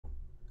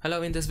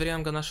Hello, in this video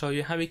I'm gonna show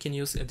you how you can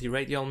use the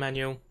Radial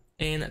menu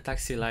in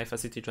Taxi Life, a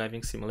city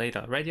driving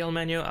simulator. Radial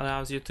menu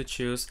allows you to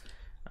choose,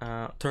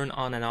 turn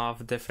on and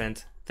off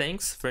different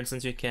things. For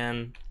instance, you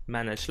can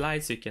manage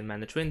lights, you can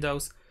manage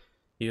windows,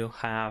 you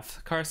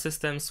have car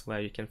systems where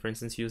you can, for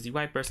instance, use the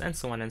wipers and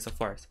so on and so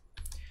forth.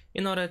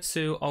 In order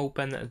to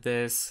open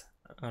this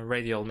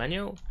Radial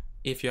menu,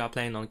 if you are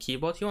playing on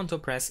keyboard, you want to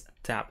press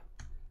Tab.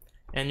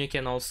 And you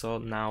can also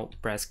now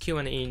press Q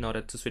and E in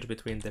order to switch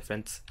between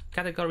different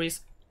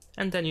categories,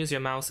 and then use your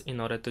mouse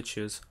in order to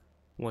choose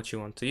what you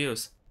want to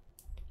use.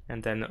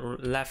 And then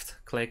left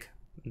click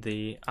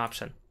the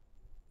option.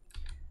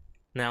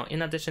 Now,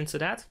 in addition to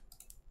that,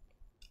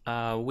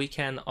 we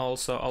can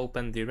also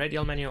open the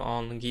Radial menu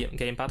on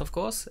gamepad, of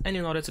course. And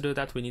in order to do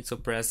that, we need to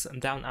press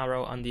down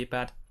arrow on the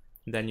pad,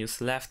 then use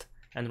left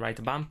and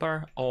right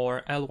bumper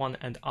or L1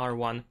 and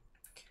R1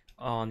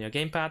 on your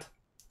gamepad.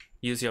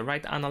 Use your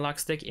right analog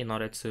stick in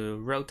order to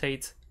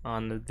rotate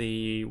on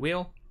the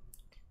wheel,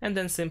 and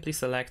then simply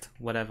select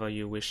whatever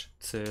you wish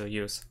to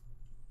use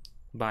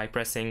by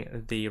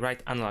pressing the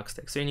right analog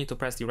stick. So you need to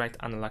press the right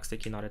analog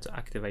stick in order to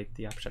activate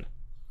the option.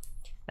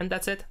 And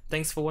that's it.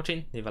 Thanks for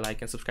watching. Leave a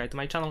like and subscribe to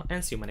my channel,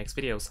 and see you in my next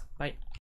videos. Bye.